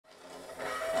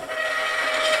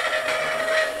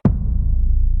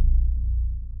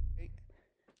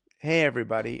Hey,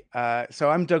 everybody. So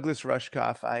I'm Douglas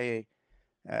Rushkoff. I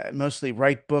mostly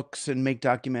write books and make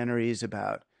documentaries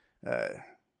about uh,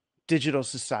 digital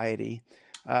society.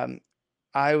 Um,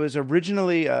 I was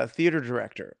originally a theater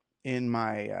director in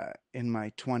my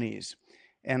 20s,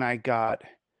 and I got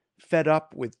fed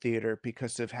up with theater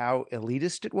because of how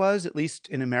elitist it was, at least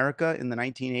in America in the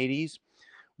 1980s,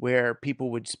 where people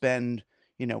would spend,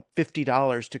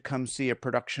 $50 to come see a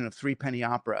production of Three Penny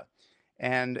Opera.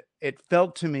 And it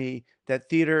felt to me that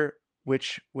theater,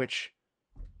 which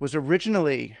was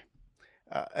originally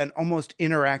an almost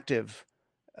interactive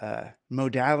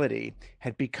modality,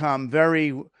 had become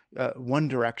very one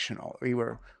directional. We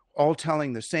were all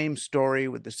telling the same story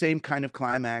with the same kind of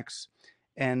climax,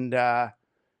 and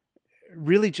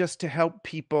really just to help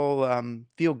people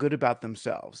feel good about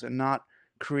themselves and not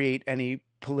create any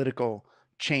political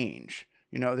change.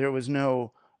 There was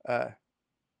no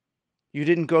you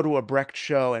didn't go to a Brecht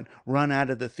show and run out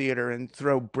of the theater and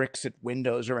throw bricks at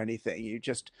windows or anything. You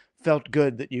just felt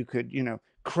good that you could,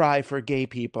 cry for gay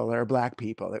people or black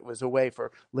people. It was a way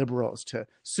for liberals to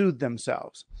soothe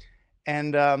themselves.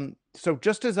 And so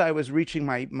just as I was reaching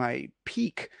my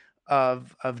peak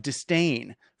of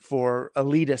disdain for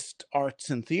elitist arts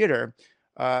and theater,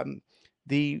 um,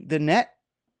 the net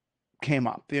came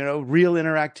up. Real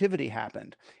interactivity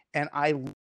happened, and I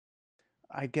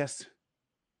guess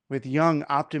with young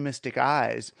optimistic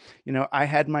eyes, I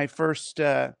had my first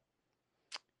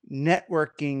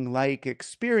networking like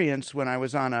experience when I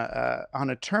was on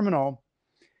a terminal,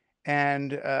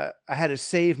 and I had to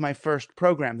save my first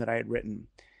program that I had written.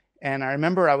 And I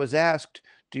remember I was asked,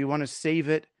 "Do you want to save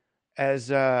it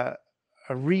as a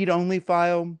read-only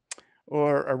file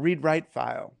or a read-write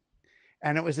file?"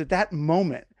 And it was at that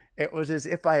moment, it was as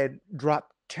if I had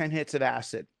dropped 10 hits of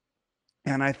acid.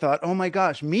 And I thought, oh my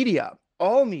gosh, media,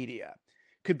 all media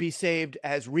could be saved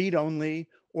as read only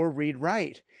or read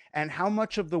write. And how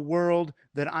much of the world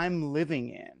that I'm living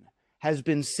in has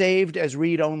been saved as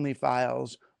read only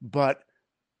files, but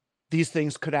these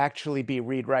things could actually be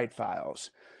read write files.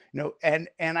 And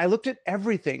I looked at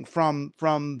everything from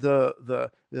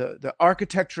the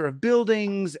architecture of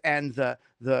buildings and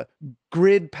the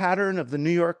grid pattern of the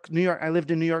New York. I lived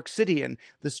in New York City, and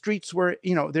the streets were,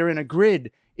 they're in a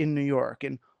grid in New York.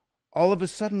 And all of a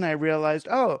sudden I realized,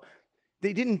 oh,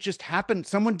 they didn't just happen.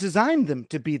 Someone designed them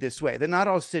to be this way, that not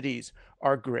all cities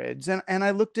are grids. And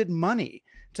I looked at money,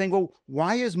 saying, well,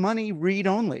 why is money read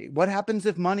only? What happens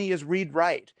if money is read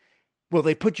write? Well,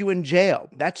 they put you in jail.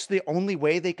 That's the only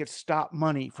way they could stop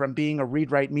money from being a read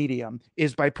write medium,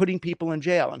 is by putting people in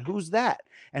jail. And who's that?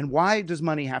 And why does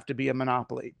money have to be a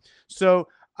monopoly? So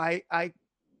I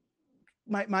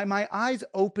my eyes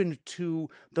opened to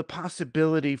the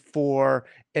possibility for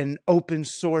an open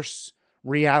source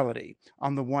reality.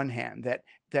 On the one hand,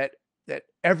 that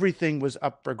everything was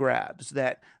up for grabs,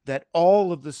 that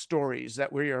all of the stories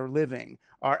that we are living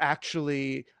are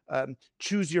actually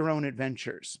choose your own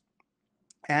adventures.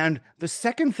 And the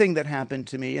second thing that happened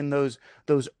to me in those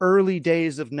early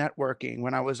days of networking,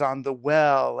 when I was on the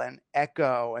Well and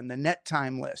Echo and the Net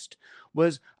Time list,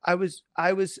 was I was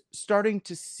starting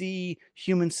to see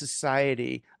human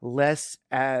society less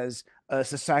as a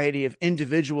society of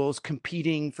individuals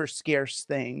competing for scarce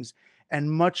things,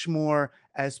 and much more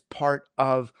as part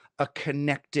of a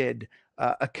connected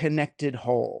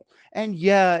whole. And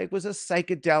yeah, it was a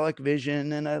psychedelic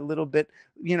vision and a little bit,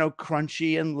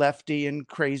 crunchy and lefty and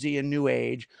crazy and new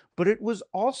age, but it was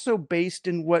also based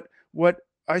in what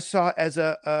I saw as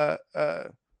a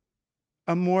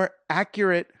more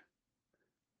accurate.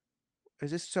 Is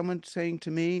this someone saying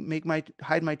to me,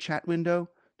 hide my chat window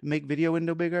to make video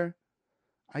window bigger?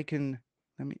 I can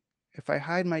let me If I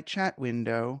hide my chat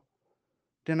window,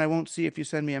 then I won't see if you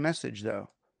send me a message though.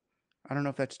 I don't know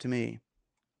if that's to me.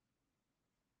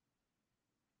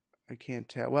 I can't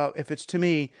tell. Well, if it's to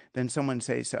me, then someone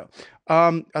say so.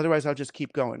 Otherwise, I'll just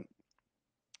keep going.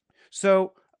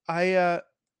 So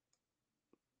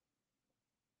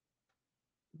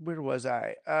where was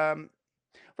I?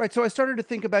 Right. So I started to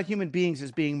think about human beings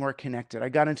as being more connected. I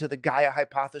got into the Gaia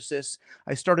hypothesis.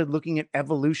 I started looking at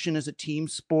evolution as a team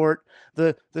sport,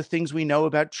 the things we know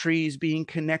about trees being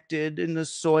connected in the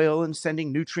soil and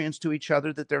sending nutrients to each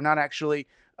other, that they're not actually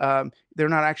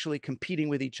competing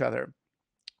with each other.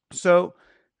 So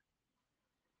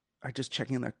I'm just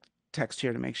checking the text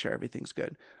here to make sure everything's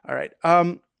good. All right.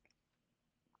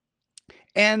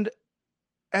 And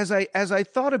as I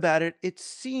thought about it, it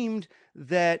seemed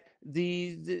that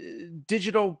the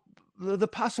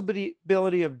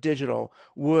possibility of digital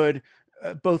would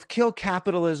both kill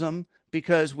capitalism,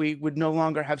 because we would no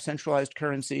longer have centralized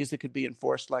currencies that could be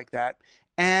enforced like that,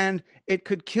 and it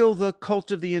could kill the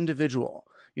cult of the individual.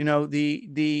 You know,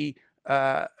 the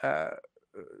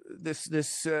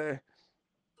this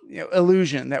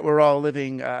illusion that we're all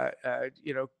living,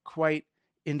 quite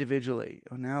individually.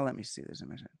 Oh, now let me see this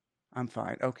image. I'm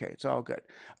fine. Okay, it's all good.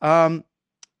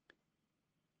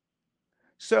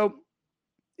 So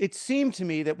it seemed to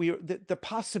me that the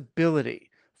possibility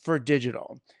for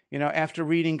digital, after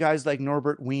reading guys like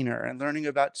Norbert Wiener and learning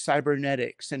about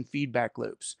cybernetics and feedback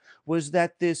loops, was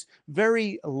that this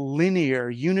very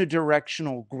linear,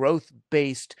 unidirectional,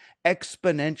 growth-based,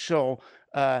 exponential,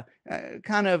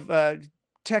 kind of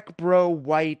tech bro,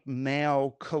 white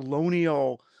male,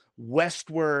 colonial,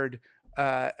 westward,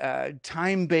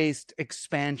 time-based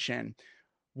expansion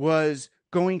was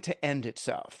going to end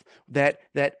itself. That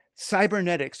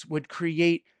cybernetics would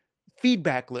create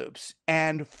feedback loops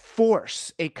and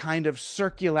force a kind of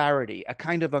circularity, a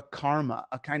kind of a karma,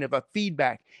 a kind of a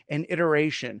feedback and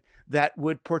iteration that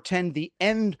would portend the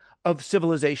end of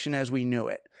civilization as we knew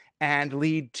it and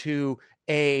lead to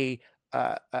a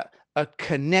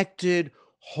connected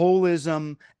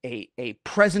holism, a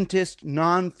presentist,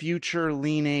 non-future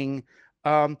leaning,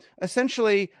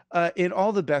 essentially, in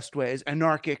all the best ways,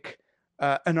 anarchic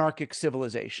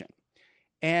civilization.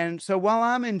 And so while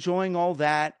I'm enjoying all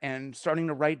that and starting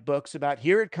to write books about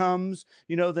here it comes,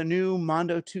 the new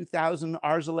Mondo 2000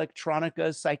 Ars Electronica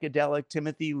psychedelic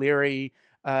Timothy Leary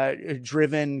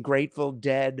driven Grateful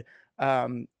Dead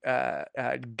Gaia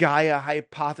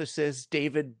hypothesis,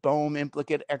 David Bohm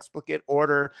implicate explicate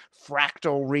order,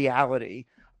 fractal reality.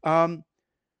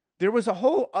 There was a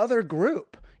whole other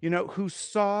group, who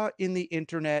saw in the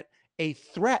internet a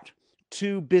threat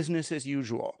to business as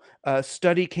usual. A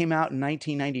study came out in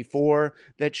 1994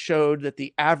 that showed that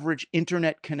the average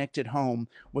internet connected home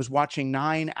was watching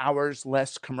 9 hours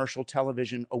less commercial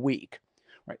television a week.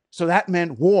 Right. So that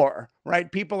meant war,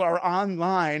 right? People are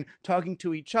online talking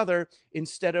to each other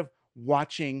instead of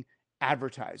watching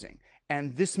advertising.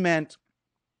 And this meant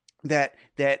that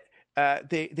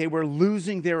they were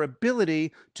losing their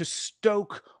ability to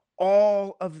stoke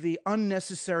all of the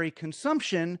unnecessary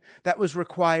consumption that was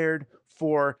required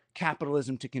for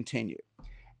capitalism to continue.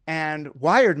 And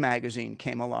Wired magazine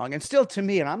came along, and still to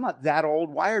me, and I'm not that old,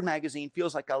 Wired magazine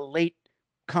feels like a late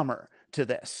comer to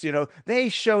this. They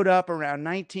showed up around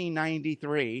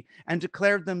 1993 and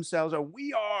declared themselves,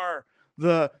 we are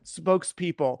the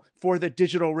spokespeople for the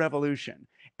digital revolution.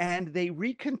 And they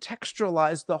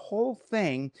recontextualized the whole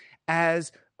thing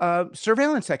as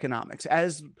surveillance economics,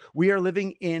 as we are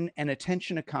living in an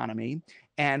attention economy.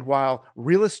 And while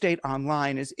real estate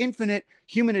online is infinite,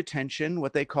 human attention,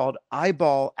 what they called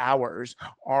eyeball hours,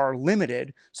 are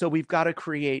limited. So we've got to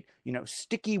create,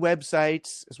 sticky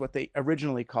websites, is what they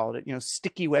originally called it,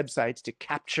 sticky websites to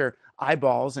capture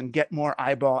eyeballs and get more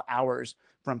eyeball hours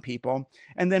from people.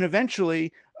 And then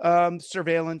eventually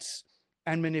surveillance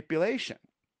and manipulation.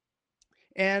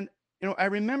 And I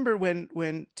remember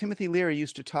when Timothy Leary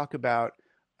used to talk about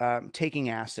taking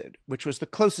acid, which was the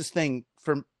closest thing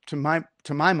to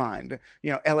my mind.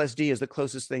 LSD is the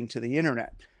closest thing to the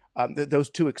internet. Those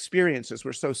two experiences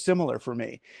were so similar for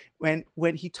me.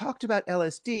 When he talked about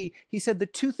LSD, he said the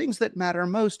two things that matter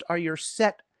most are your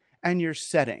set and your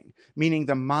setting, meaning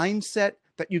the mindset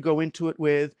that you go into it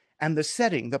with and the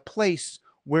setting, the place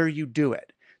where you do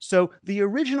it. So the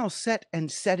original set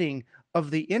and setting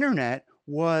of the internet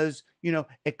was,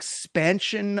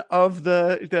 expansion of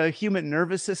the human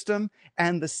nervous system,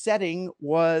 and the setting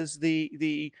was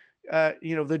the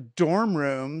dorm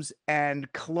rooms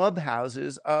and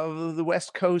clubhouses of the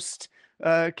West Coast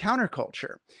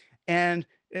counterculture. And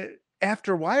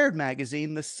after Wired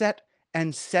magazine, the set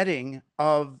and setting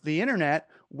of the internet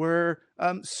were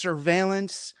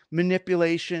surveillance,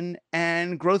 manipulation,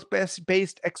 and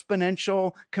growth-based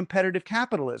exponential competitive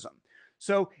capitalism.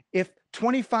 So if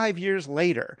 25 years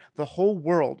later, the whole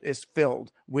world is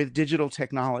filled with digital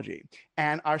technology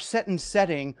and our set and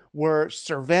setting were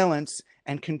surveillance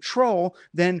and control,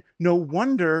 then no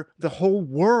wonder the whole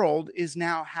world is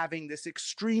now having this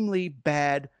extremely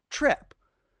bad trip.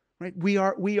 Right? We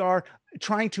are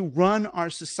trying to run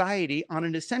our society on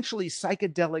an essentially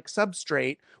psychedelic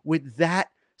substrate with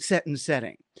that set and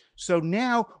setting. So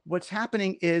now what's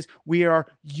happening is we are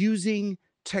using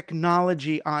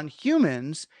technology on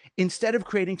humans instead of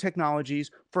creating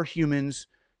technologies for humans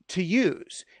to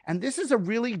use. And this is a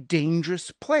really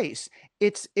dangerous place.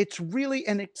 It's really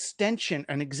an extension,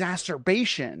 an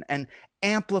exacerbation, an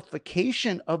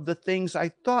amplification of the things I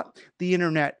thought the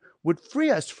internet would free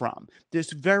us from.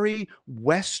 This very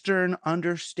Western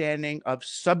understanding of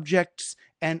subjects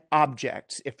and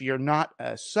objects. If you're not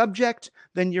a subject,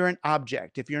 then you're an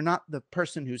object. If you're not the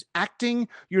person who's acting,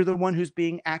 you're the one who's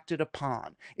being acted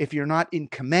upon. If you're not in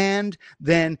command,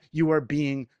 then you are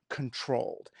being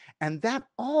controlled. And that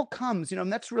all comes,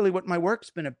 and that's really what my work's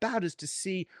been about, is to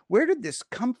see, where did this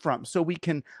come from? So we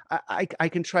can, I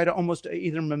can try to almost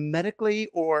either mimetically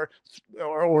or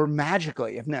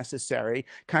magically, if necessary,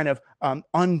 kind of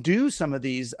undo some of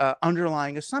these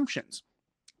underlying assumptions.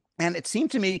 And it seemed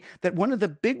to me that one of the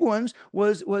big ones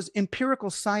was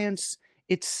empirical science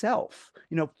itself.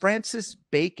 Francis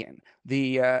Bacon,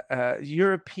 the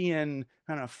European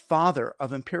kind of father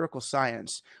of empirical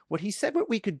science, what he said, what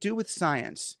we could do with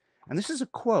science, and this is a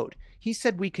quote, he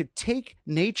said we could take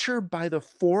nature by the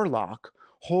forelock,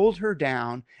 hold her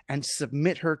down, and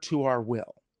submit her to our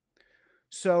will.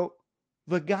 So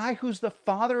the guy who's the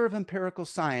father of empirical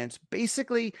science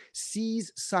basically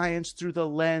sees science through the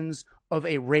lens of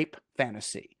a rape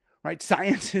fantasy, right?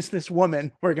 Science is this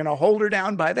woman, we're going to hold her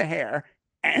down by the hair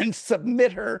and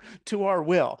submit her to our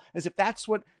will, as if that's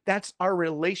our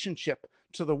relationship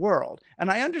to the world. And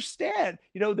I understand,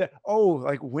 that,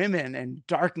 like women and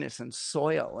darkness and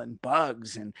soil and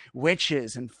bugs and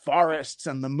witches and forests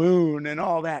and the moon and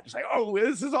all that. It's like,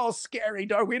 this is all scary,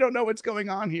 dark. We don't know what's going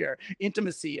on here.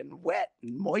 Intimacy and wet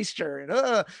and moisture and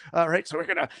right. So we're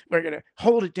gonna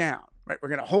hold it down, right? We're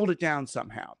gonna hold it down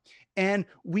somehow. And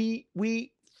we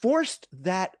forced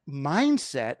that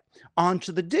mindset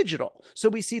onto the digital. So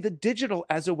we see the digital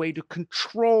as a way to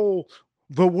control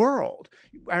the world.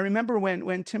 I remember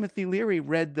when Timothy Leary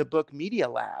read the book Media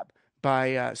Lab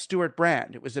by Stuart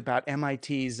Brand. It was about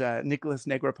MIT's Nicholas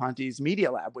Negroponte's Media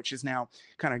Lab, which has now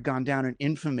kind of gone down in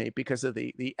infamy because of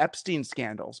the Epstein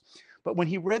scandals. But when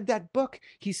he read that book,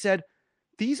 he said,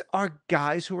 these are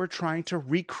guys who are trying to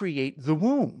recreate the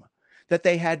womb, that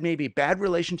they had maybe bad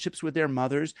relationships with their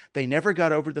mothers. They never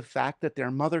got over the fact that their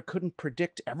mother couldn't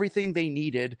predict everything they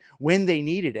needed when they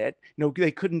needed it.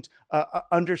 They couldn't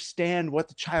understand what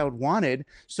the child wanted.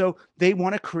 So they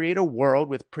want to create a world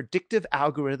with predictive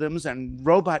algorithms and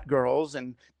robot girls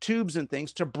and tubes and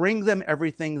things to bring them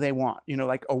everything they want,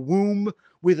 like a womb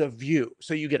with a view.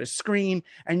 So you get a screen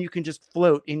and you can just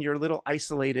float in your little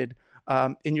isolated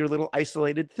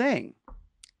thing.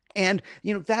 And,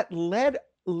 that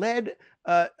led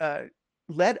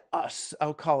us,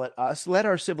 I'll call it us, led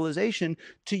our civilization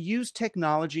to use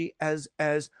technology as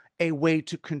a way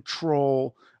to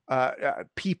control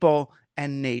people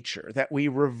and nature, that we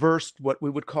reversed what we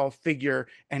would call figure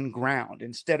and ground.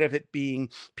 Instead of it being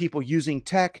people using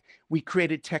tech, we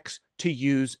created tech to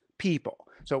use people.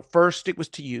 So first it was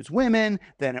to use women,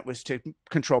 then it was to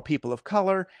control people of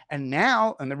color. And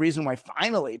now, and the reason why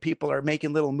finally people are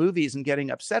making little movies and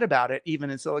getting upset about it, even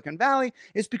in Silicon Valley,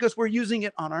 is because we're using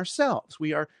it on ourselves.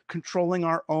 We are controlling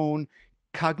our own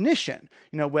cognition,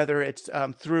 whether it's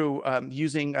through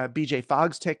using BJ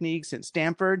Fogg's techniques in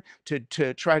Stanford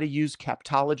to try to use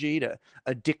captology to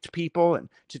addict people and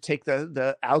to take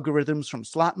the algorithms from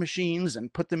slot machines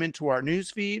and put them into our news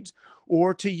feeds,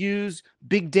 or to use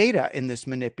big data in this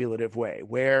manipulative way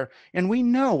and we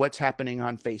know what's happening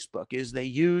on Facebook is they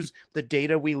use the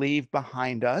data we leave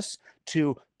behind us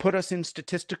to put us in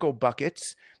statistical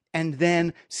buckets and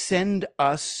then send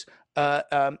us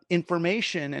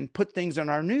information and put things on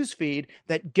our newsfeed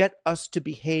that get us to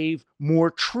behave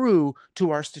more true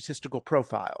to our statistical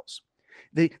profiles.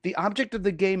 The object of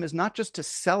the game is not just to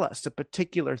sell us a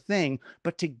particular thing,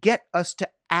 but to get us to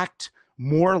act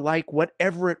more like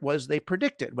whatever it was they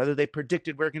predicted, whether they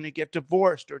predicted we're going to get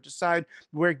divorced or decide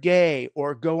we're gay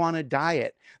or go on a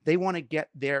diet. They want to get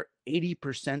their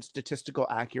 80% statistical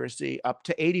accuracy up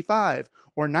to 85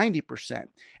 or 90%.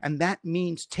 And that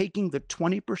means taking the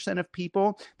 20% of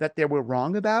people that they were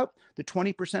wrong about, the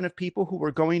 20% of people who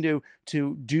were going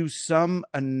to do some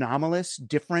anomalous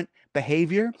different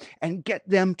behavior, and get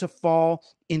them to fall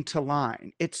into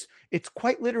line. It's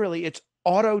quite literally, it's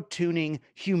auto-tuning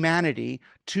humanity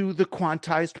to the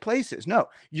quantized places. No,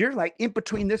 you're like in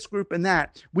between this group and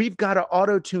that. We've got to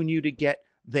auto-tune you to get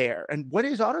there. And what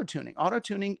is auto-tuning?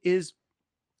 Auto-tuning is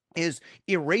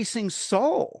erasing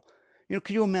soul.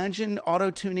 Can you imagine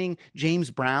auto-tuning James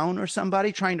Brown or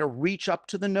somebody trying to reach up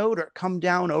to the note or come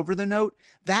down over the note?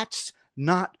 That's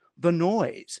not the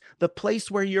noise. The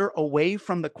place where you're away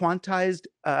from the quantized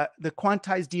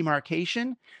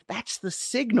demarcation, that's the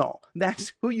signal.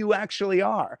 That's who you actually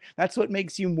are. That's what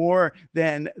makes you more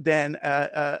than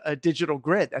a digital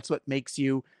grid. That's what makes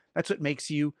you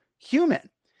human.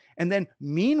 And then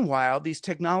meanwhile, these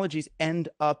technologies end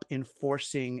up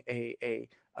enforcing a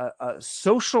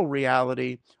social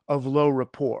reality of low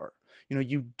rapport.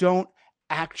 You don't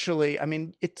actually, I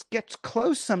mean, it gets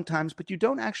close sometimes, but you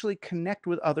don't actually connect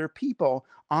with other people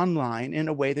online in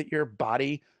a way that your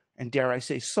body and, dare I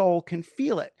say, soul can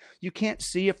feel it. You can't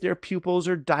see if their pupils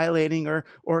are dilating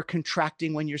or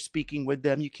contracting when you're speaking with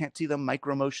them. You can't see the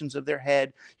micro motions of their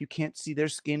head. You can't see their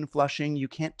skin flushing. You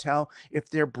can't tell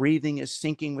if their breathing is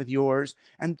syncing with yours.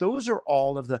 And those are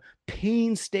all of the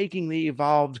painstakingly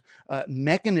evolved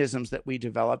mechanisms that we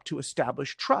develop to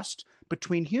establish trust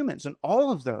between humans. And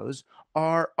all of those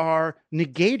are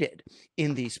negated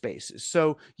in these spaces.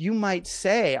 So you might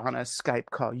say on a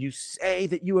Skype call, you say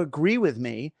that you agree with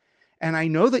me, and I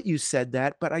know that you said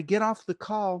that, but I get off the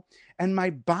call and my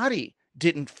body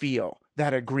didn't feel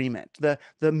that agreement. The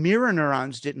mirror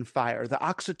neurons didn't fire. The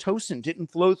oxytocin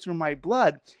didn't flow through my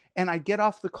blood. And I get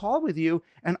off the call with you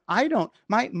and I don't,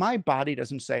 my body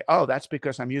doesn't say, oh, that's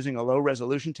because I'm using a low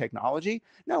resolution technology.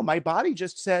 No, my body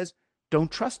just says, don't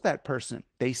trust that person.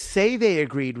 They say they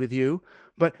agreed with you,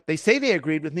 but they say they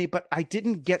agreed with me, but I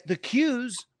didn't get the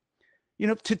cues,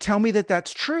 to tell me that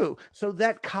that's true. So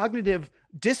that cognitive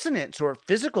dissonance or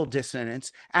physical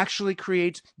dissonance actually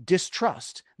creates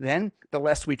distrust. Then the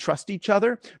less we trust each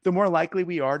other, the more likely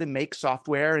we are to make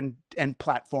software and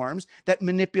platforms that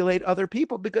manipulate other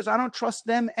people because I don't trust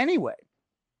them anyway.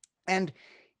 And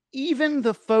even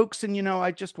the folks, and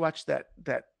I just watched that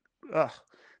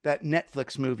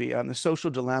Netflix movie on the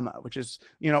social dilemma, which is,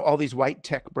 all these white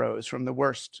tech bros from the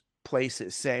worst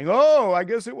places saying, oh, I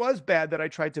guess it was bad that I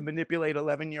tried to manipulate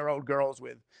 11-year-old girls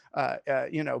with,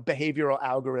 behavioral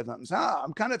algorithms.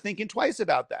 I'm kind of thinking twice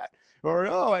about that. Or,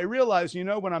 oh, I realize,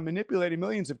 when I'm manipulating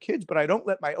millions of kids, but I don't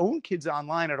let my own kids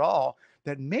online at all,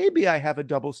 that maybe I have a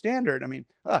double standard. I mean,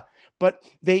 but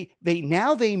they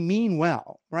now they mean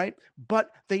well, right? But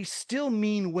they still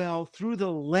mean well through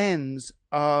the lens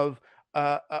of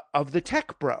the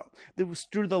tech bro. It was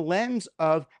through the lens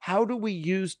of how do we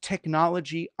use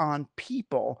technology on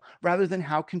people rather than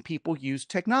how can people use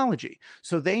technology.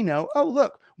 So they know, oh,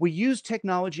 look, we use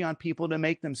technology on people to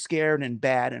make them scared and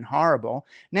bad and horrible.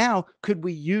 Now, could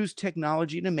we use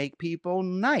technology to make people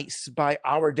nice by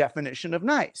our definition of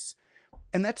nice?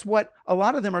 And that's what a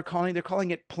lot of them are calling. They're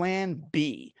calling it Plan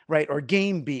B, right? Or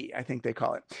Game B, I think they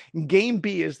call it. Game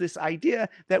B is this idea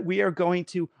that we are going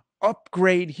to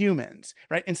upgrade humans,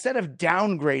 right? Instead of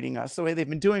downgrading us the way they've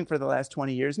been doing for the last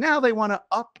 20 years, now they want to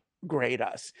upgrade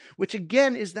us, which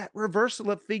again is that reversal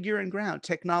of figure and ground,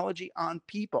 technology on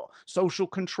people, social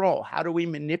control. How do we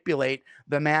manipulate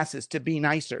the masses to be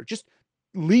nicer? Just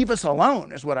leave us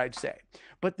alone is what I'd say.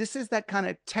 But this is that kind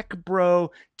of tech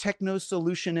bro, techno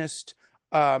solutionist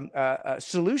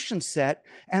solution set.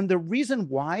 And the reason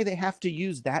why they have to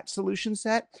use that solution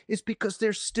set is because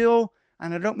they're still,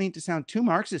 and I don't mean to sound too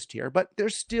Marxist here, but they're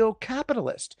still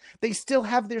capitalist. They still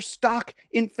have their stock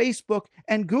in Facebook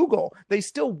and Google. They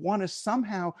still want to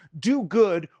somehow do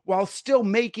good while still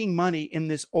making money in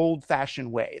this old-fashioned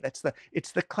way.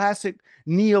 It's the classic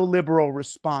neoliberal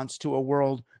response to a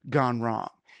world gone wrong.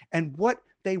 And what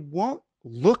they won't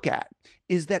look at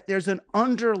is that there's an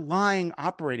underlying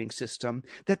operating system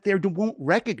that they won't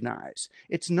recognize.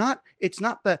 It's not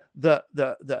the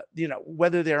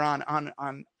whether they're on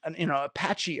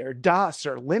Apache or DOS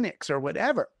or Linux or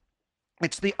whatever.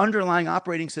 It's the underlying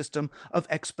operating system of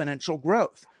exponential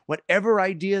growth. Whatever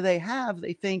idea they have,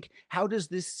 they think, how does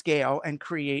this scale and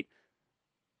create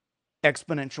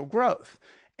exponential growth?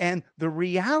 And the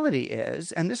reality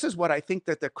is, and this is what I think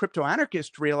that the crypto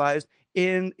anarchists realized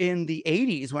in the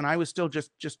 80s when I was still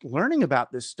just learning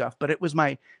about this stuff, but it was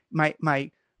my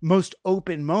most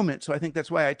open moment. So I think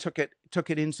that's why I took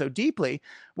it in so deeply.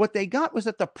 What they got was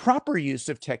that the proper use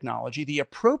of technology, the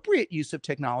appropriate use of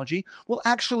technology, will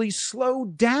actually slow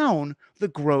down the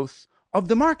growth of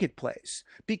the marketplace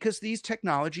because these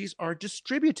technologies are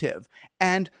distributive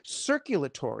and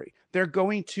circulatory. They're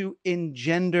going to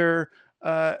engender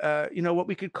what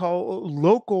we could call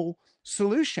local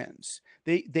solutions.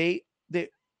 The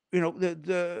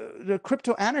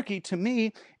crypto anarchy to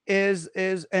me is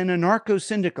an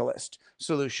anarcho-syndicalist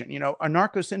solution.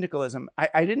 Anarcho-syndicalism.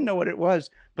 I didn't know what it was,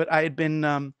 but I had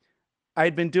been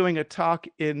doing a talk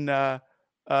in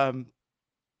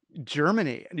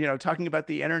Germany, talking about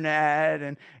the internet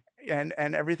and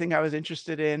everything I was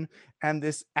interested in. And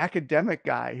this academic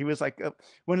guy, he was like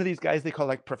one of these guys they call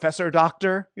like professor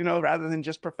doctor, rather than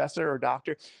just professor or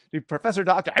doctor. Professor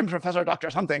doctor, I'm professor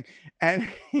doctor something. And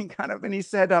he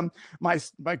said, my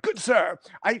good sir,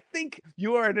 I think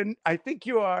you are an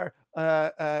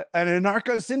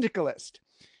anarcho-syndicalist.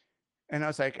 And I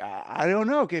was like, I don't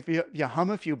know. If you hum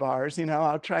a few bars,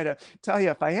 I'll try to tell you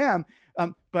if I am.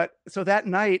 But so that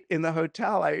night in the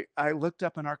hotel, I looked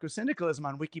up anarcho-syndicalism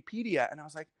on Wikipedia, and I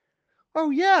was like, Oh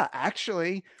yeah,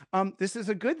 actually, this is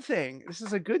a good thing. This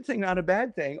is a good thing, not a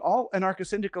bad thing. All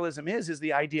anarcho-syndicalism is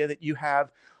the idea that you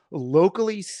have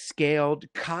locally scaled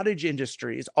cottage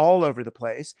industries all over the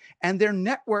place, and they're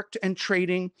networked and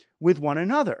trading with one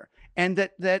another, and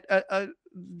that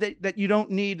you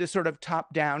don't need a sort of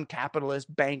top-down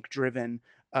capitalist, bank-driven,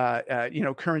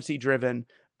 currency-driven,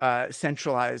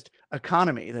 centralized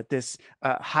economy. That this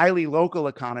highly local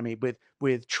economy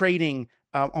with trading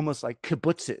almost like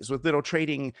kibbutzes with little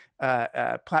trading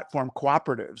platform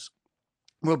cooperatives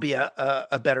will be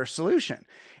a better solution.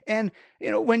 And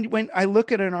when I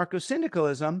look at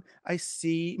anarcho-syndicalism, I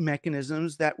see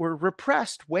mechanisms that were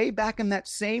repressed way back in that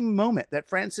same moment that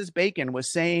Francis Bacon was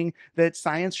saying that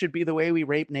science should be the way we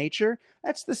rape nature.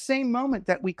 That's the same moment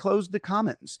that we closed the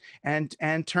commons and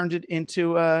turned it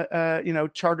into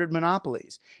chartered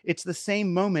monopolies. It's the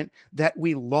same moment that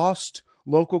we lost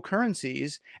local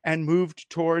currencies and moved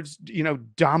towards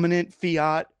dominant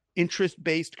fiat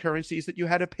interest-based currencies that you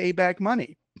had to pay back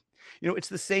money. It's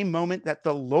the same moment that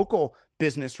the local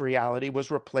business reality was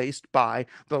replaced by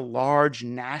the large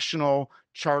national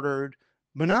chartered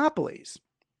monopolies.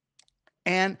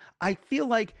 And I feel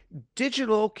like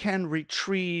digital can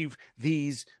retrieve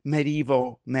these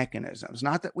medieval mechanisms.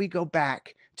 Not that we go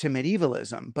back to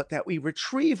medievalism, but that we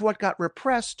retrieve what got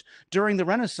repressed during the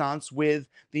Renaissance with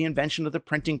the invention of the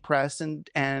printing press and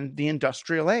the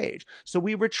industrial age. So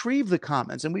we retrieve the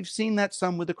commons, and we've seen that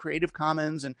some with the Creative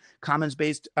Commons and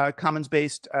commons-based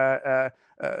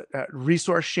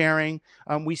resource sharing.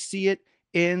 We see it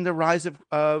in the rise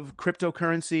of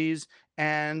cryptocurrencies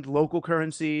and local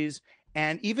currencies,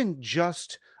 and even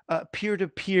just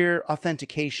peer-to-peer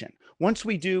authentication. Once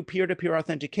we do peer-to-peer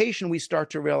authentication, we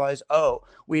start to realize, oh,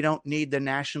 we don't need the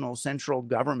national central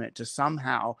government to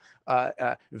somehow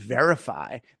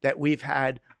verify that we've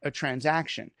had a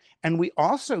transaction. And we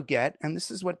also get, and this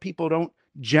is what people don't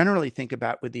generally think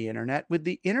about with the internet,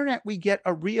 we get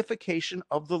a reification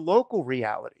of the local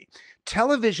reality.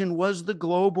 Television was the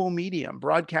global medium,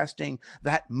 broadcasting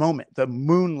that moment, the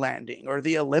moon landing or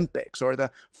the Olympics or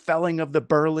the felling of the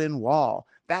Berlin Wall.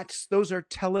 Those are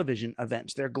television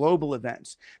events. They're global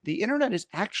events. The internet is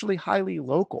actually highly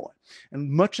local. And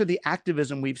much of the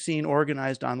activism we've seen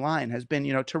organized online has been,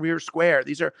 Tahrir Square.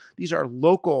 These are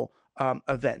local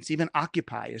events. Even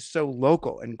Occupy is so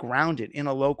local and grounded in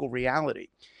a local reality.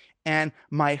 And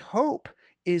my hope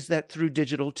is that through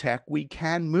digital tech, we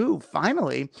can move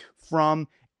finally from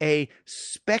a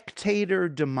spectator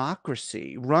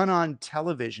democracy run on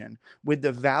television with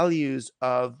the values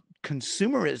of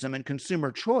consumerism and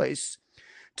consumer choice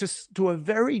to a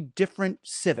very different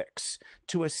civics,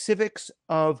 to a civics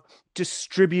of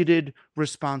distributed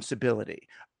responsibility,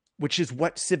 which is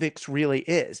what civics really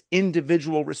is,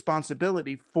 individual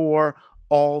responsibility for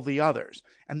all the others.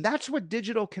 And that's what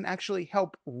digital can actually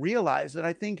help realize, that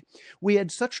I think we had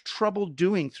such trouble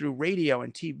doing through radio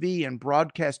and TV and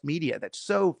broadcast media that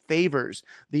so favors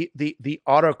the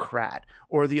autocrat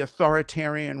or the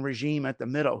authoritarian regime at the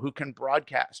middle who can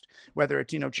broadcast, whether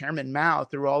it's, Chairman Mao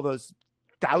through all those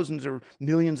thousands or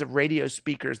millions of radio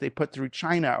speakers they put through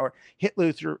China, or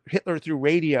Hitler through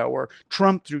radio, or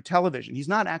Trump through television. He's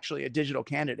not actually a digital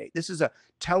candidate. This is a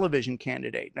television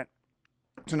candidate.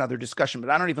 It's another discussion, but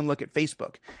I don't even look at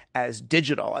Facebook as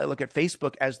digital. I look at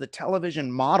Facebook as the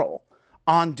television model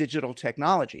on digital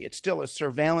technology. It's still a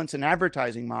surveillance and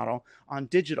advertising model on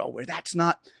digital, where that's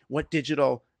not what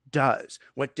digital does.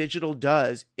 What digital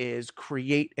does is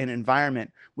create an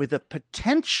environment with a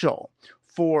potential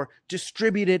for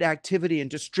distributed activity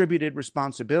and distributed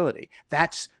responsibility.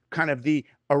 That's kind of the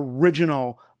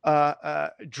original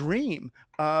dream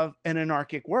of an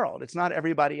anarchic world. It's not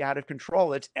everybody out of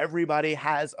control. It's everybody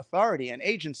has authority and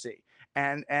agency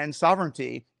and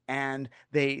sovereignty, and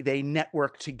they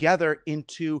network together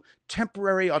into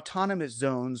temporary autonomous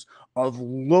zones of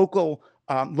local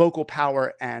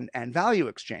power and value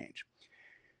exchange.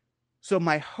 So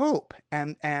my hope,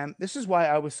 and this is why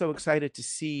I was so excited to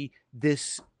see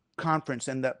this conference,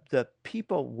 and the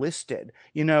people listed,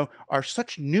 are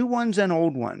such new ones and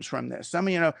old ones from this.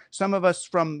 Some of us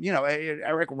from,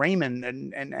 Eric Raymond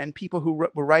and people who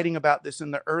were writing about this in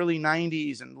the early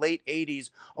 90s and late 80s,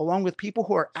 along with people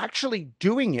who are actually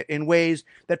doing it in ways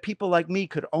that people like me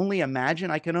could only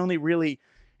imagine. I can only really,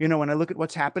 when I look at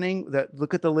what's happening,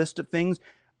 look at the list of things,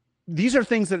 these are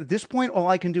things that at this point, all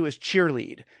I can do is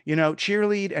cheerlead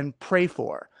and pray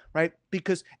for, right?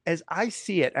 Because as I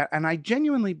see it, and I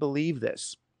genuinely believe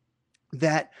this,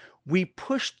 that we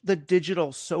pushed the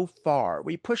digital so far,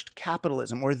 we pushed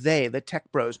capitalism, or the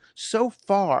tech bros, so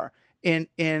far in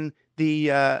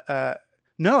the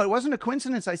No, it wasn't a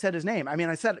coincidence I said his name. I mean,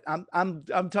 I said I'm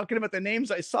talking about the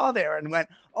names I saw there and went,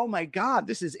 "Oh my God,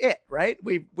 this is it," right?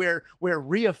 We're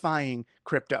reifying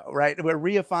crypto, right? We're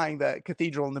reifying the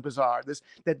cathedral and the bazaar.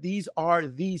 That these are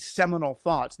these seminal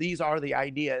thoughts. These are the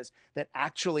ideas that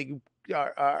actually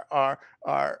are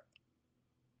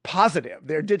positive.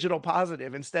 They're digital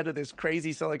positive instead of this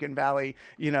crazy Silicon Valley,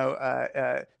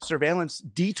 surveillance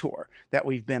detour that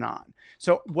we've been on.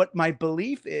 So what my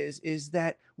belief is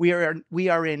that we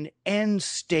are in end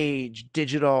stage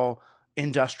digital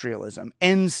industrialism,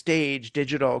 end stage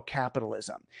digital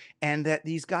capitalism, and that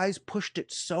these guys pushed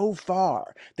it so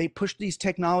far. They pushed these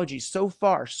technologies so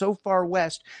far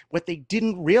west. What they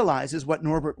didn't realize is what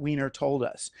Norbert Wiener told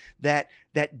us, that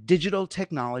digital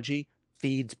technology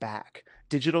feeds back.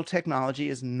 Digital technology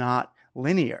is not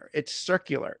linear. It's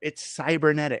circular. It's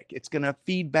cybernetic. It's going to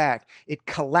feed back. It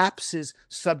collapses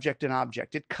subject and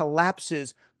object. It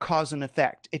collapses cause and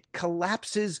effect. It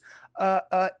collapses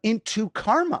into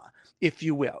karma, if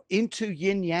you will, into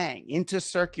yin yang, into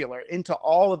circular, into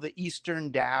all of the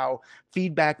Eastern Tao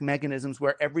feedback mechanisms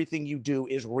where everything you do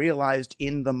is realized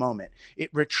in the moment. It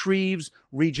retrieves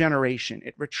regeneration.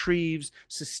 It retrieves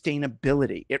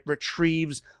sustainability. It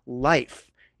retrieves life.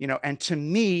 And to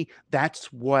me,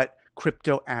 that's what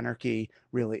crypto anarchy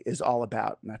really is all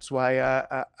about. And that's why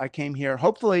I came here,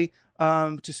 hopefully,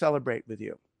 to celebrate with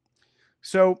you.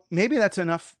 So maybe that's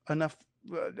enough of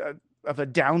a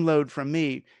download from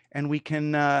me, and we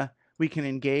can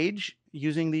engage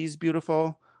using these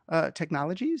beautiful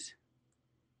technologies.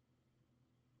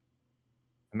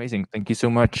 Amazing. Thank you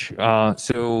so much.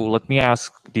 So let me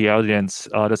ask the audience,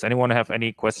 does anyone have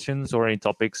any questions or any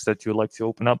topics that you'd like to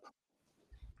open up?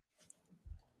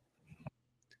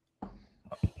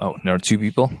 Oh, there are two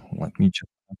people. Let me just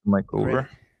put the mic over.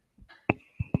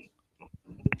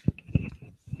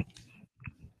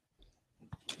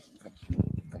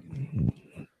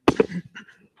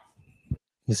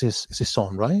 Is this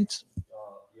on, right?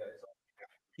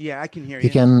 Yeah, I can hear you.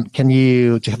 Can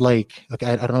you have okay,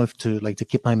 I don't know if to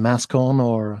keep my mask on,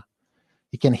 or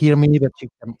you can hear me, but you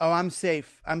can. Oh, I'm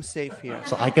safe here.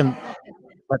 So I can.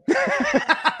 But,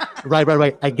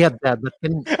 right. I get that, but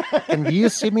can you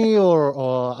see me, or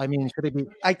I mean, should it be?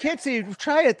 I can't see you.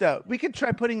 Try it though. We could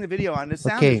try putting the video on. The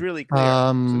sound is really clear,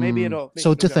 so maybe it'll.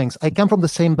 So two things. I come from the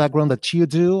same background that you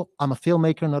do. I'm a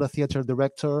filmmaker, not a theater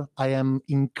director. I am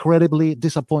incredibly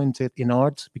disappointed in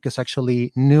art because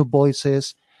actually new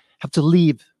voices have to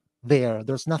leave there.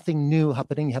 There's nothing new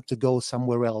happening. You have to go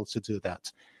somewhere else to do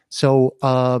that. So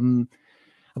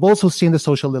I've also seen the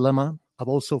social dilemma. I've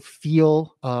also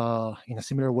feel in a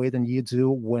similar way than you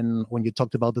do when you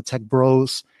talked about the tech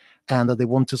bros and that they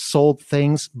want to solve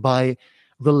things by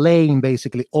relaying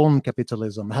basically on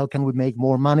capitalism. How can we make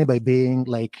more money by being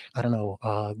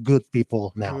good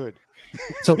people now? Good.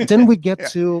 So then we get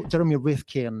to Jeremy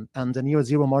Rifkin and the near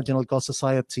zero marginal cost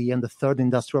society and the third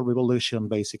industrial revolution,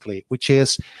 basically, which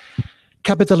is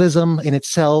capitalism in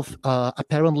itself.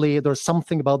 Apparently, there's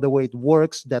something about the way it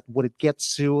works that when it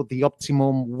gets to the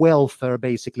optimum welfare,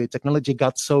 basically, technology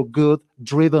got so good,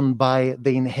 driven by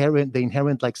the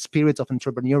inherent like spirit of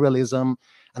entrepreneurialism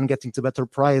and getting to better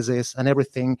prices and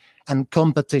everything and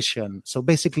competition. So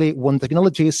basically, when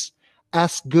technology is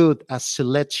as good as to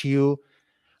let you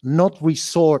not to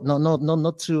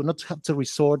have to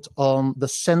resort on the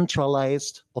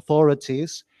centralized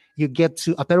authorities, you get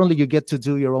to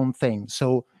do your own thing.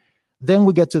 So then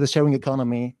we get to the sharing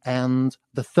economy and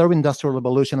the third industrial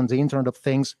revolution and the Internet of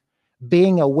Things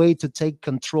being a way to take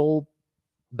control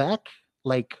back,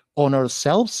 like on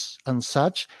ourselves and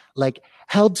such. Like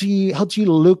how do you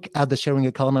look at the sharing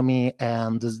economy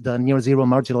and the near zero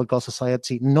marginal cost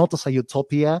society not as a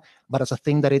utopia, but as a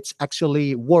thing that it's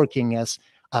actually working as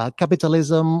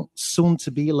capitalism, soon to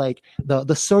be like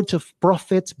the search of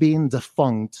profit being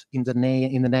defunct in the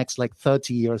next like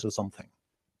 30 years or something?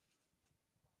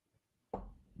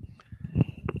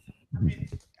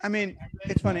 I mean,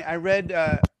 it's funny. I read.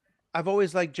 I've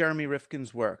always liked Jeremy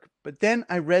Rifkin's work, but then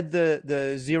I read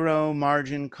the Zero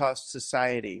Margin Cost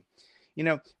Society,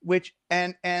 which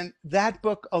and that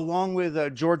book, along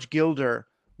with George Gilder,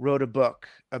 wrote a book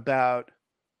about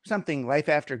something, Life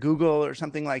After Google or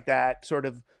something like that, sort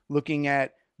of looking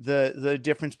at the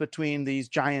difference between these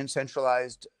giant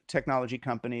centralized technology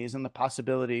companies and the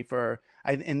possibility for,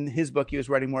 in his book, he was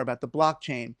writing more about the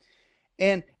blockchain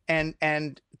and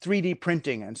 3D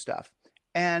printing and stuff.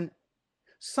 And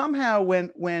somehow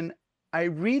when I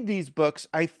read these books,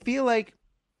 I feel like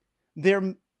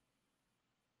they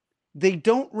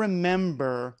don't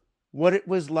remember what it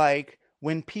was like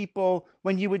when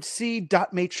you would see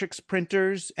dot matrix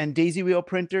printers and daisy wheel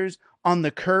printers on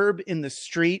the curb in the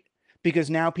street, because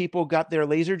now people got their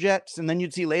laser jets, and then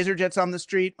you'd see laser jets on the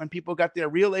street when people got their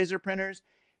real laser printers,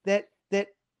 that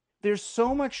there's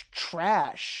so much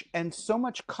trash and so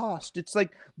much cost. It's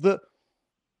like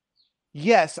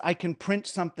yes, I can print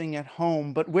something at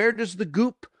home, but where does the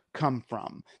goop come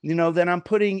from, that I'm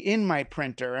putting in my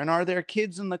printer? And are there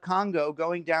kids in the Congo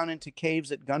going down into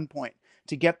caves at gunpoint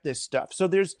to get this stuff? So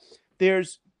there's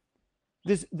this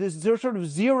sort of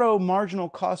zero marginal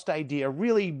cost idea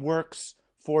really works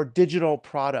for digital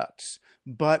products,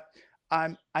 but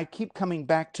I keep coming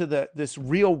back to this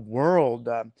real world,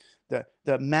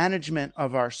 the management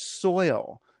of our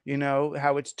soil,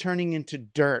 how it's turning into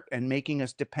dirt and making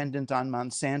us dependent on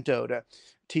Monsanto to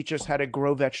teach us how to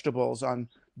grow vegetables on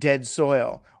dead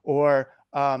soil, or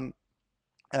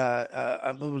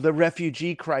the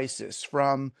refugee crisis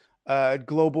from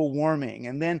global warming,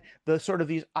 and then the sort of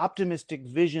these optimistic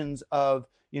visions of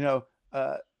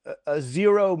a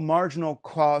zero marginal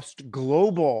cost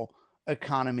global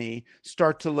economy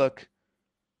start to look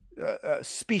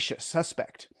specious,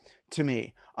 suspect to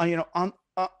me.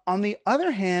 On the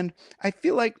other hand, I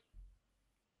feel like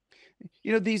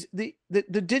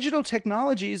the digital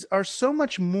technologies are so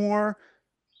much more.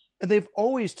 They've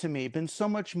always, to me, been so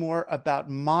much more about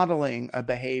modeling a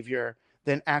behavior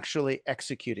than actually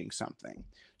executing something.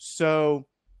 So,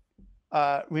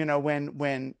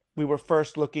 when we were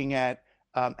first looking at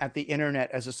the internet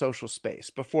as a social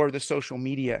space, before the social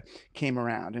media came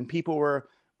around, and people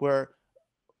were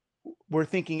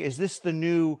thinking, is this the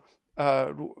new?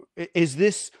 Is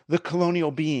this the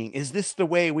colonial being? Is this the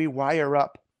way we wire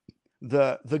up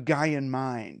the Gaian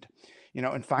mind,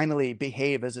 and finally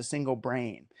behave as a single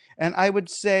brain? And I would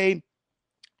say,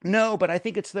 no, but I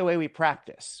think it's the way we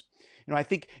practice. I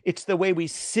think it's the way we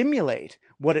simulate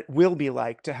what it will be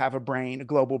like to have a brain, a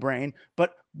global brain.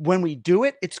 But when we do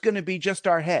it, it's going to be just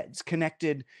our heads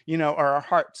connected, or our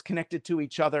hearts connected to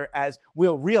each other, as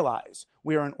we'll realize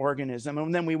we're an organism.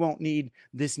 And then we won't need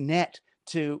this net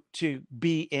to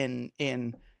be in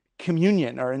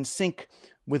communion or in sync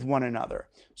with one another.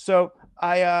 So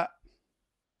I'm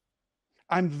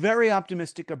very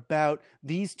optimistic about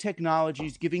these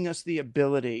technologies giving us the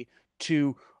ability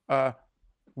to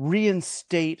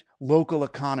reinstate local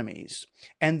economies,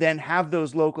 and then have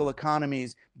those local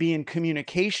economies be in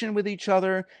communication with each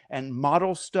other and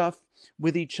model stuff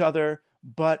with each other.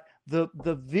 But the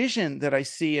vision that I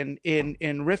see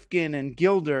in Rifkin and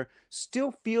Gilder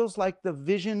still feels like the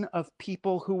vision of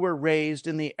people who were raised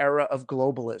in the era of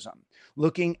globalism,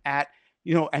 looking at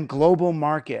and global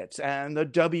markets and the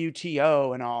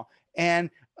WTO and all, and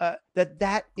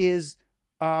that is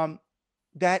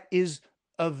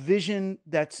a vision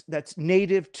that's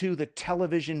native to the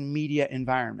television media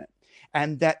environment,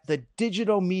 and that the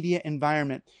digital media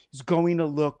environment is going to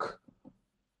look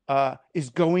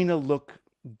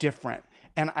different.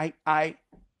 And I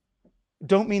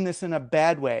don't mean this in a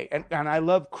bad way, and I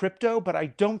love crypto, but I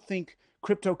don't think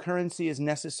cryptocurrency is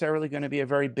necessarily going to be a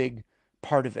very big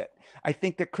part of it. I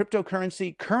think that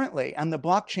cryptocurrency currently, and the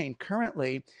blockchain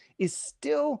currently, is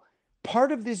still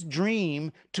part of this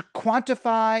dream to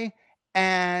quantify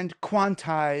and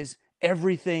quantize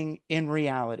everything in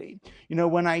reality.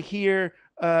 When I hear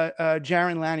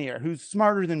Jaron Lanier, who's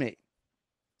smarter than me,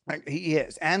 he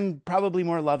is, and probably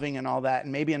more loving and all that,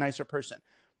 and maybe a nicer person.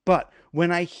 But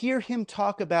when I hear him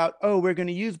talk about, we're going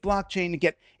to use blockchain to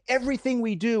get everything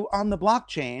we do on the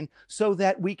blockchain so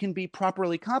that we can be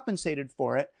properly compensated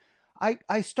for it,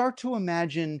 I start to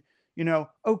imagine,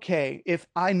 okay, if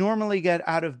I normally get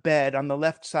out of bed on the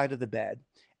left side of the bed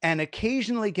and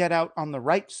occasionally get out on the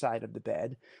right side of the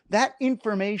bed, that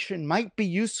information might be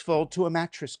useful to a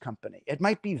mattress company. It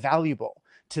might be valuable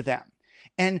to them.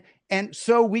 And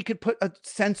so we could put a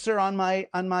sensor on my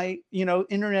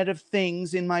Internet of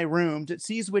Things in my room that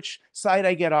sees which side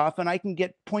I get off, and I can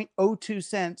get 0.02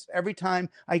 cents every time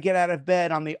I get out of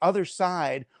bed on the other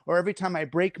side, or every time I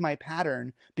break my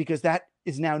pattern, because that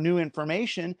is now new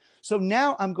information. So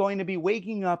now I'm going to be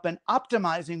waking up and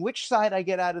optimizing which side I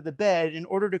get out of the bed in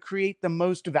order to create the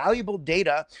most valuable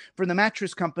data for the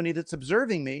mattress company that's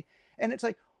observing me. And it's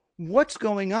like, what's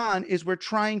going on is we're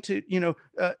trying to,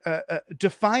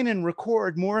 define and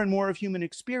record more and more of human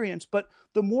experience. But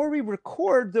the more we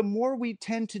record, the more we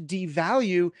tend to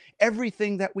devalue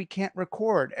everything that we can't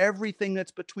record, everything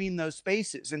that's between those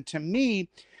spaces. And to me,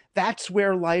 that's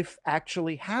where life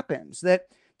actually happens. That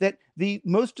the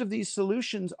most of these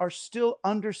solutions are still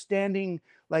understanding,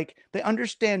 like they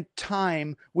understand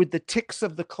time with the ticks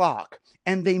of the clock,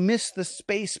 and they miss the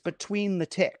space between the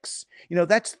ticks.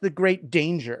 That's the great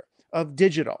danger of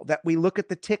digital, that we look at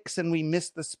the ticks and we miss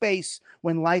the space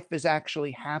when life is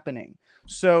actually happening.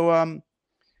 So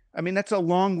I mean, that's a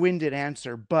long-winded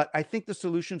answer, but I think the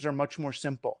solutions are much more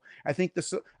simple. I think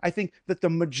that the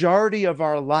majority of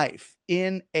our life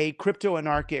in a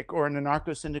crypto-anarchic or an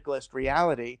anarcho-syndicalist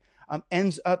reality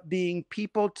ends up being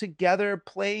people together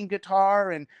playing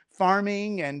guitar and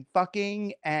farming and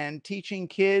fucking and teaching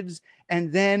kids,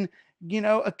 and then, you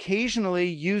know, occasionally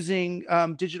using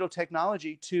digital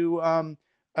technology to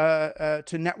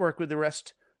network with the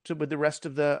rest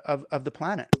of the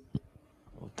planet.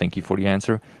 Thank you for the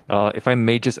answer. If I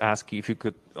may just ask you if you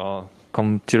could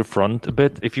come to the front a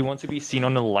bit. If you want to be seen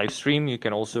on the live stream, you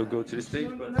can also go to the stage.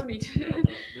 No need.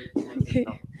 Okay.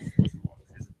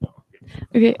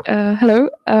 Okay. Hello.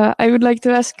 I would like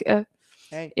to ask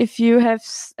Hey. if you have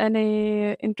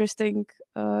any interesting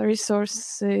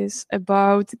resources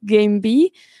about Game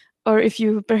B, or if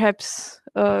you perhaps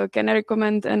can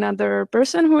recommend another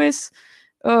person who has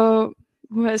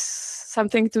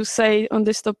something to say on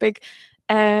this topic,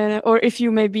 or if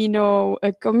you maybe know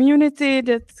a community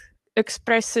that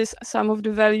expresses some of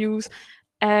the values.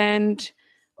 And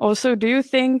also, do you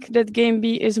think that Game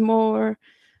B is more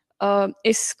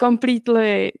is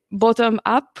completely bottom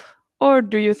up, or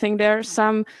do you think there are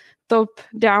some top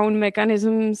down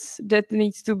mechanisms that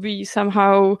need to be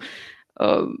somehow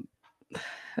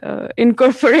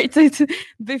incorporated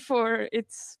before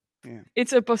it's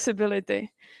a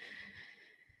possibility?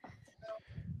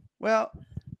 Well,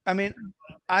 I mean,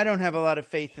 I don't have a lot of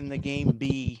faith in the Game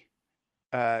B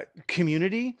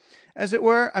community, as it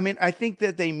were. I mean, I think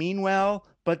that they mean well,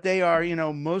 but they are, you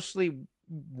know, mostly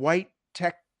white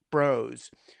tech bros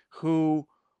who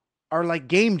are like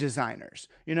game designers,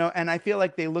 you know, and I feel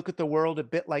like they look at the world a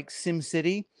bit like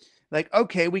SimCity, like,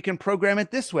 okay, we can program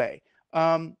it this way.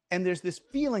 And there's this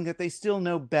feeling that they still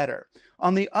know better.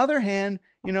 On the other hand,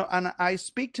 you know, and I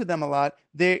speak to them a lot,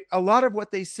 a lot of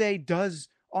what they say does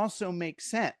also make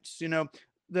sense. You know,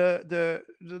 the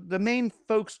main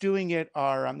folks doing it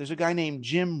are, there's a guy named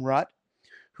Jim Rutt,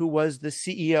 who was the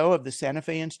CEO of the Santa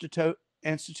Fe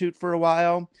Institute for a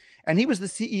while. And he was the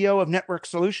CEO of Network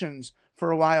Solutions for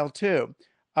a while too.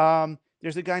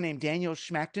 There's a guy named Daniel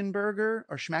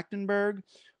Schmachtenberg,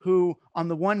 who on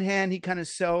the one hand, he kind of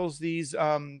sells these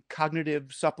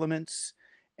cognitive supplements,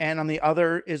 and on the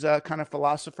other is a kind of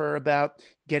philosopher about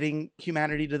getting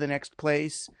humanity to the next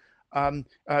place.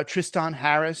 Tristan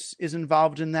Harris is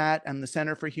involved in that, and the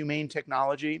Center for Humane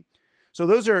Technology. So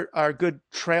those are good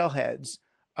trailheads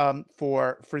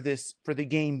for the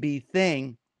Game B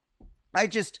thing. I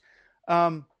just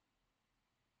I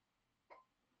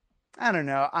don't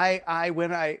know.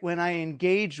 When I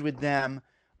engage with them,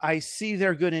 I see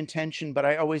their good intention, but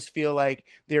I always feel like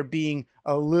they're being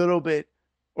a little bit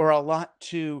or a lot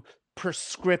too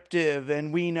prescriptive,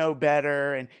 and we know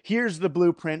better, and here's the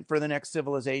blueprint for the next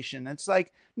civilization. It's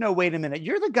like, no, wait a minute.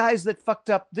 You're the guys that fucked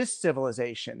up this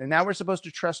civilization, and now we're supposed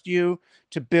to trust you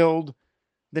to build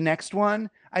the next one.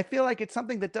 I feel like it's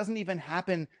something that doesn't even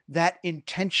happen that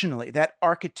intentionally, that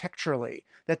architecturally,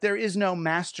 that there is no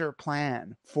master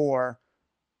plan for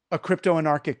a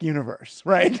crypto-anarchic universe,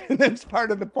 right? That's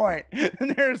part of the point.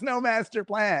 There's no master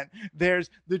plan. There's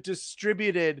the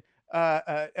distributed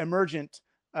emergent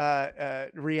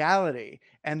reality,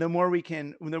 and the more we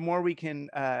can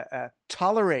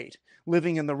tolerate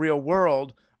living in the real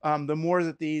world, the more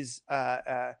that these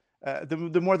the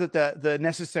more that the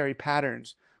necessary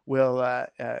patterns will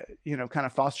you know, kind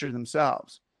of foster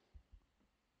themselves.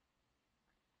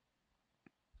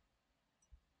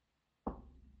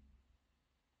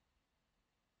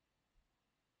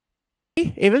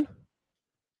 Even?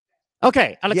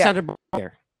 Okay, Alexander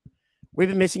here. We've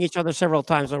been missing each other several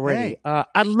times already. Hey.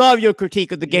 I love your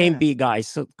critique of the Game B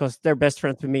guys, because they're best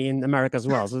friends with me in America as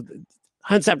well. So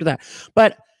hands up to that.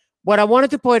 But what I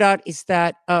wanted to point out is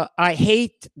that I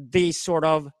hate the sort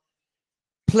of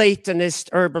Platonist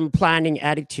urban planning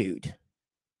attitude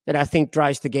that I think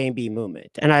drives the Game B movement.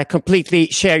 And I completely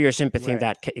share your sympathy in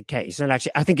that case. And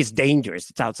actually, I think it's dangerous.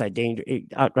 It's outright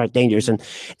dangerous.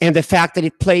 And the fact that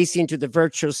it plays into the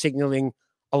virtual signaling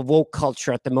of woke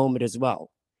culture at the moment as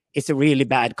well. It's a really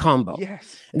bad combo.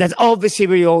 Yes. And that's obviously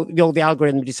where the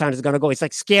algorithm design is going to go. It's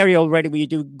like scary already when you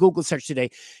do Google search today.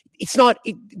 It's not,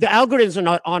 the algorithms are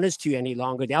not honest to you any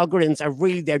longer. The algorithms are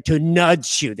really there to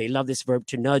nudge you. They love this verb,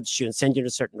 to nudge you and send you in a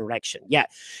certain direction. Yeah,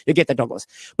 you get that, Douglas.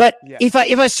 But if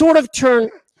I sort of turn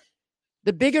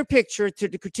the bigger picture to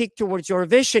the critique towards your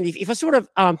vision, if I sort of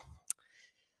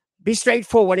be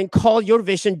straightforward and call your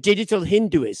vision digital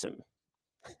Hinduism,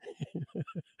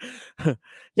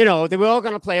 you know, they were all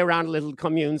going to play around little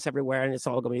communes everywhere, and it's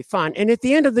all going to be fun. And at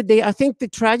the end of the day, I think the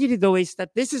tragedy, though, is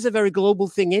that this is a very global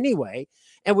thing anyway.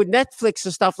 And with Netflix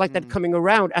and stuff like that coming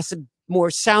around as a more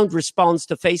sound response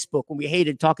to Facebook when we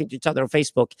hated talking to each other on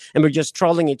Facebook and we're just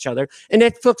trolling each other. And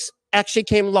Netflix actually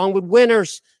came along with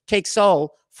winners takes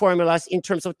all formulas in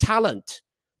terms of talent.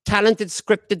 Talented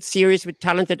scripted series with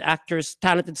talented actors,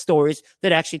 talented stories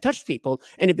that actually touched people,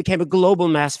 and it became a global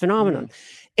mass phenomenon.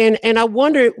 And I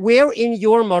wonder, where in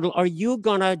your model are you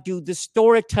gonna do the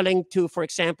storytelling to, for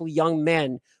example, young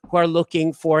men who are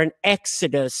looking for an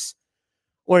exodus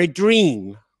or a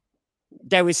dream,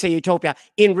 dare we say utopia,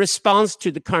 in response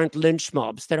to the current lynch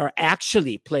mobs that are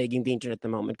actually plaguing the internet at the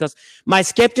moment? Because my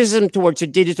skepticism towards a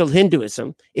digital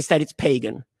Hinduism is that it's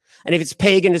pagan. And if it's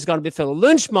pagan, it's going to be filled with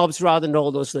lynch mobs rather than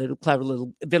all those little clever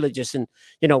little villages and,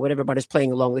 you know, what everybody's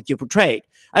playing along that you portrayed.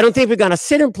 I don't think we're going to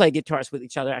sit and play guitars with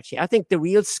each other, actually. I think the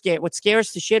real what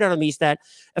scares the shit out of me is that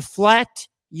a flat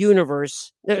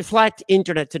universe, a flat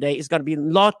internet today is going to be a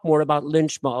lot more about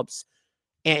lynch mobs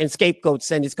and scapegoats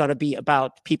than it's going to be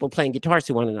about people playing guitars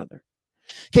to one another.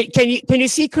 Can you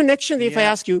see connection if I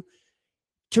ask you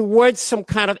towards some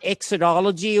kind of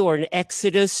exodology or an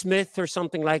exodus myth or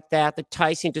something like that that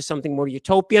ties into something more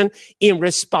utopian in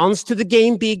response to the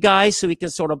game B guys, so we can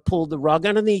sort of pull the rug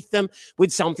underneath them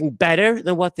with something better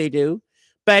than what they do?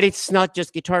 But it's not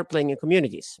just guitar playing in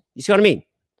communities. You see what I mean?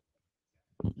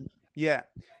 Yeah.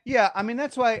 I mean,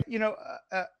 that's why, you know,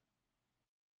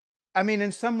 I mean,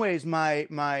 in some ways,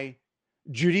 my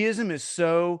Judaism is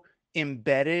so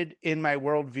embedded in my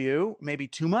worldview, maybe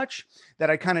too much, that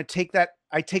I kind of take that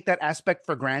aspect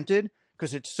for granted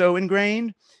because it's so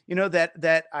ingrained, you know,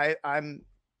 that I mean,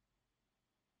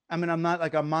 I'm not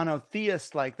like a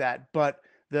monotheist like that, but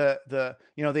the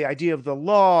you know, the idea of the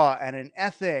law and an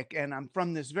ethic, and I'm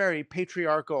from this very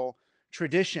patriarchal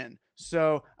tradition.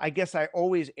 So I guess I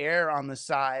always err on the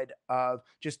side of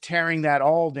just tearing that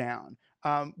all down.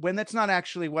 When that's not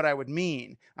actually what I would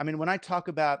mean. I mean, when I talk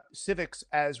about civics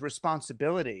as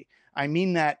responsibility, I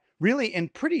mean that really in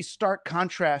pretty stark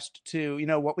contrast to, you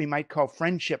know, what we might call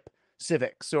friendship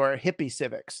civics or hippie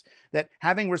civics, that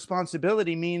having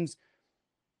responsibility means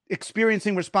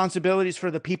experiencing responsibilities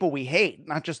for the people we hate,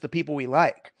 not just the people we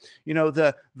like. You know,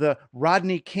 the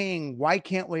Rodney King, why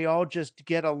can't we all just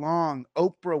get along?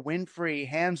 Oprah Winfrey,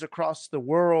 hands across the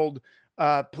world,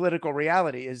 political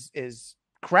reality is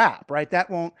crap, right? That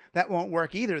won't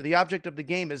work either. The object of the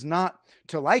game is not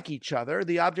to like each other.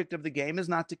 The object of the game is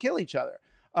not to kill each other.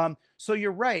 So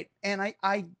you're right. And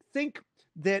I think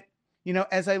that, you know,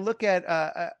 as I look at,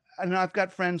 I know I've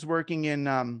got friends working in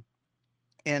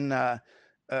online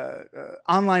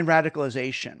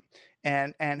radicalization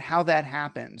and how that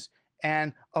happens.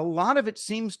 And a lot of it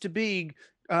seems to be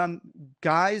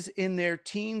guys in their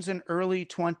teens and early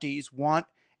 20s want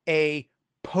a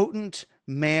potent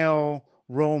male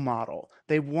role model.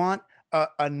 They want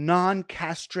a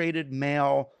non-castrated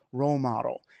male role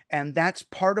model. And that's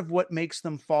part of what makes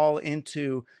them fall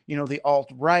into, you know, the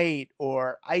alt-right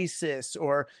or ISIS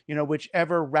or, you know,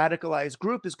 whichever radicalized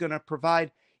group is going to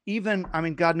provide even, I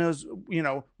mean, God knows, you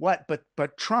know what,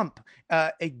 but Trump,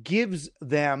 it gives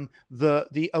them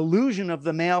the illusion of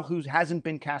the male who hasn't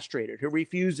been castrated, who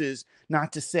refuses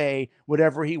not to say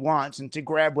whatever he wants and to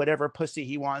grab whatever pussy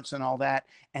he wants and all that.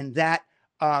 And that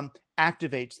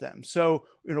activates them. So,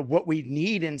 you know, what we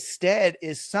need instead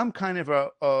is some kind of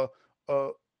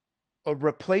a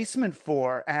replacement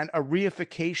for and a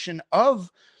reification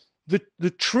of the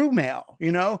true male,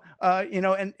 you know,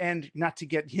 and not to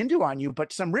get Hindu on you,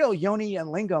 but some real yoni and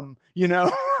lingam, you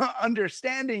know,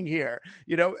 understanding here,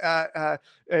 you know,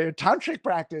 tantric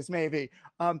practice maybe,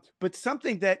 but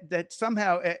something that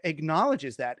somehow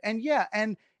acknowledges that. And yeah,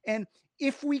 and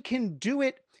if we can do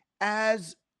it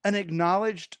as an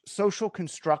acknowledged social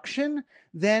construction,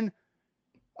 then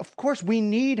of course we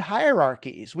need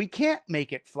hierarchies. We can't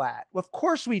make it flat. Of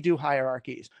course we do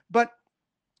hierarchies, but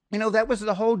you know, that was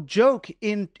the whole joke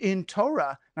in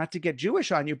Torah, not to get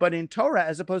Jewish on you, but in Torah,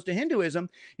 as opposed to Hinduism,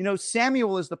 you know,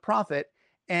 Samuel is the prophet,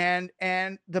 and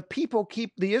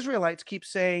the Israelites keep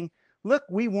saying, look,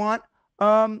 we want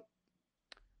a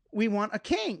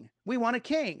king. We want a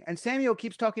king. And Samuel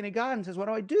keeps talking to God and says, what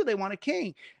do I do? They want a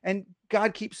king. And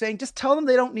God keeps saying, just tell them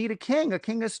they don't need a king. A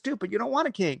king is stupid. You don't want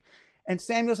a king. And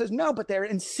Samuel says, no, but they're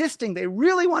insisting they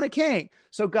really want a king.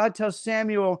 So God tells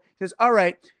Samuel, he says, all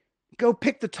right, go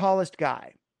pick the tallest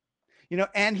guy, you know,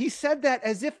 and he said that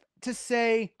as if to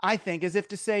say, I think, as if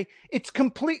to say, it's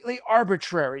completely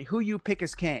arbitrary who you pick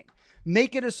as king.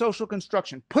 Make it a social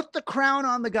construction. Put the crown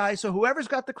on the guy, so whoever's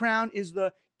got the crown is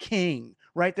the king,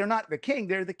 right? They're not the king,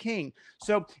 they're the king.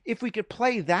 So if we could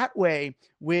play that way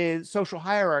with social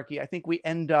hierarchy, I think we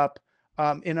end up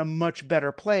in a much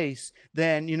better place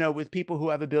than, you know, with people who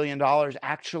have $1 billion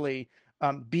actually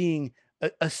being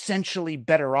essentially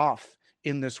better off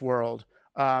in this world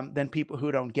than people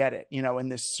who don't get it, in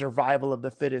this survival of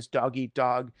the fittest, dog eat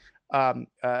dog,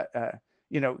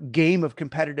 game of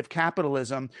competitive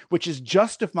capitalism, which is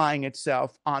justifying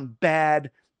itself on bad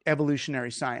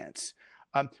evolutionary science.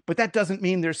 But that doesn't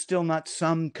mean there's still not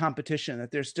some competition,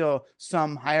 that there's still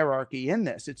some hierarchy in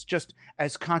this. It's just,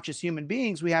 as conscious human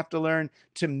beings, we have to learn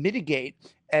to mitigate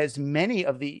as many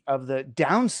of the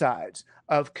downsides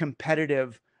of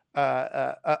competitive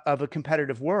of a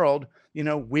competitive world,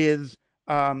 with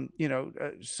some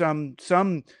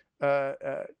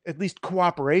at least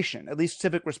cooperation, at least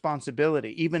civic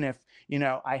responsibility, even if,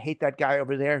 I hate that guy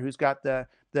over there who's got the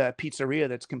pizzeria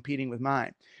that's competing with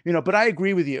mine, but I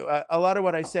agree with you. A lot of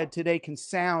what I said today can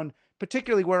sound,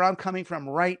 particularly where I'm coming from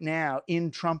right now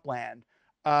in Trump land,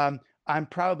 I'm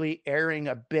probably erring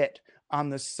a bit on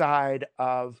the side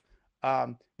of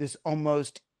this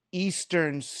almost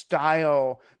Eastern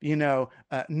style,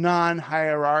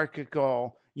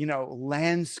 non-hierarchical,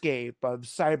 landscape of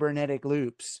cybernetic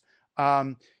loops,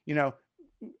 and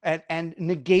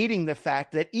negating the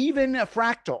fact that even a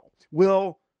fractal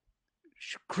will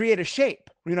create a shape.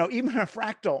 Even a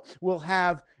fractal will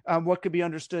have what could be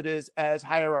understood as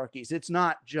hierarchies. It's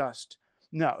not just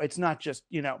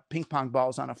ping pong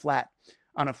balls on a flat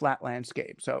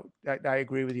landscape. So I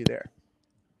agree with you there.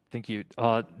 Thank you.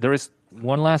 There is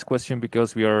one last question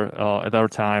because we are at our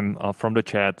time from the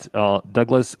chat.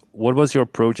 Douglas, what was your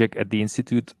project at the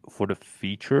Institute for the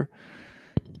Future?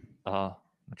 Not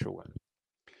sure what.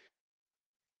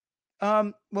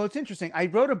 Well, it's interesting. I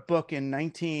wrote a book in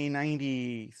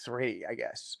 1993, I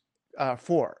guess,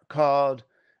 called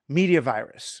Media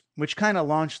Virus, which kind of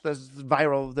launched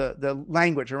the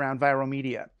language around viral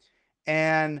media.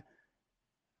 And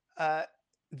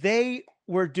they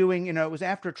were doing, it was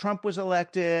after Trump was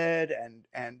elected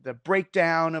and the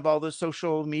breakdown of all the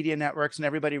social media networks and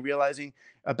everybody realizing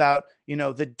about,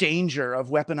 the danger of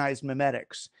weaponized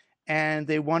memetics. And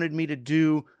they wanted me to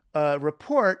do a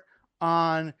report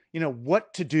on,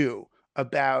 what to do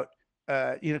about,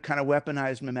 kind of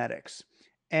weaponized memetics.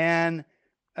 And,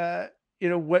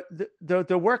 what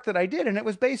the work that I did, and it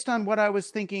was based on what I was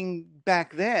thinking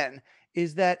back then,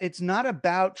 is that it's not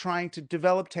about trying to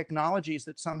develop technologies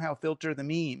that somehow filter the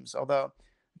memes, although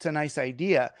it's a nice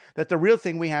idea. That the real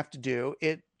thing we have to do,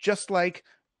 just like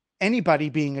anybody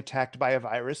being attacked by a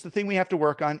virus, the thing we have to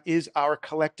work on is our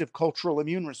collective cultural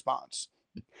immune response.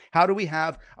 How do we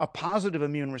have a positive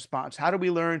immune response? How do we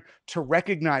learn to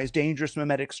recognize dangerous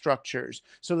memetic structures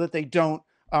so that they don't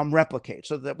replicate,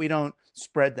 so that we don't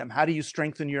spread them? How do you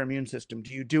strengthen your immune system?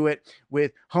 Do you do it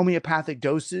with homeopathic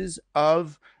doses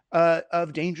of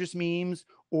dangerous memes,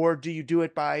 or do you do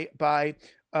it by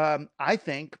I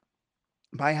think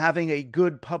by having a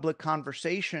good public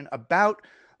conversation about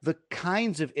the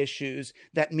kinds of issues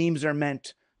that memes are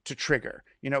meant to trigger?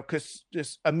 Because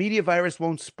a media virus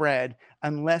won't spread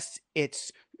unless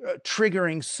it's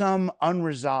triggering some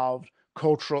unresolved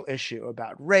cultural issue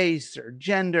about race or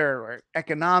gender or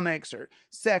economics or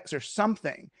sex or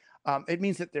something. It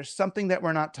means that there's something that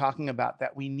we're not talking about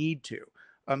that we need to.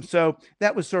 So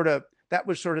that was sort of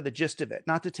the gist of it.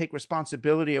 Not to take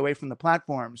responsibility away from the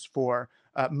platforms for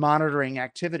monitoring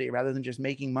activity rather than just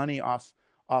making money off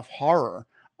horror,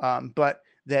 but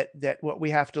that what we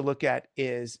have to look at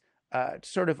is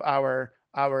sort of our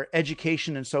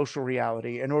education and social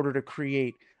reality in order to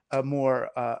create a more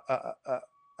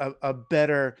a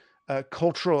better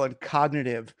cultural and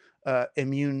cognitive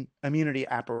immunity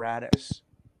apparatus.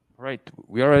 Right,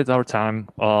 we are at our time.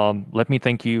 Let me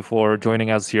thank you for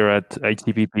joining us here at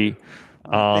HCPP.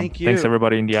 Thank you. Thanks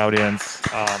everybody in the audience.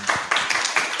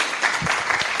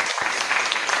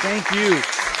 Thank you.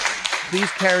 Please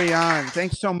carry on.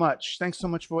 Thanks so much. Thanks so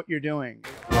much for what you're doing.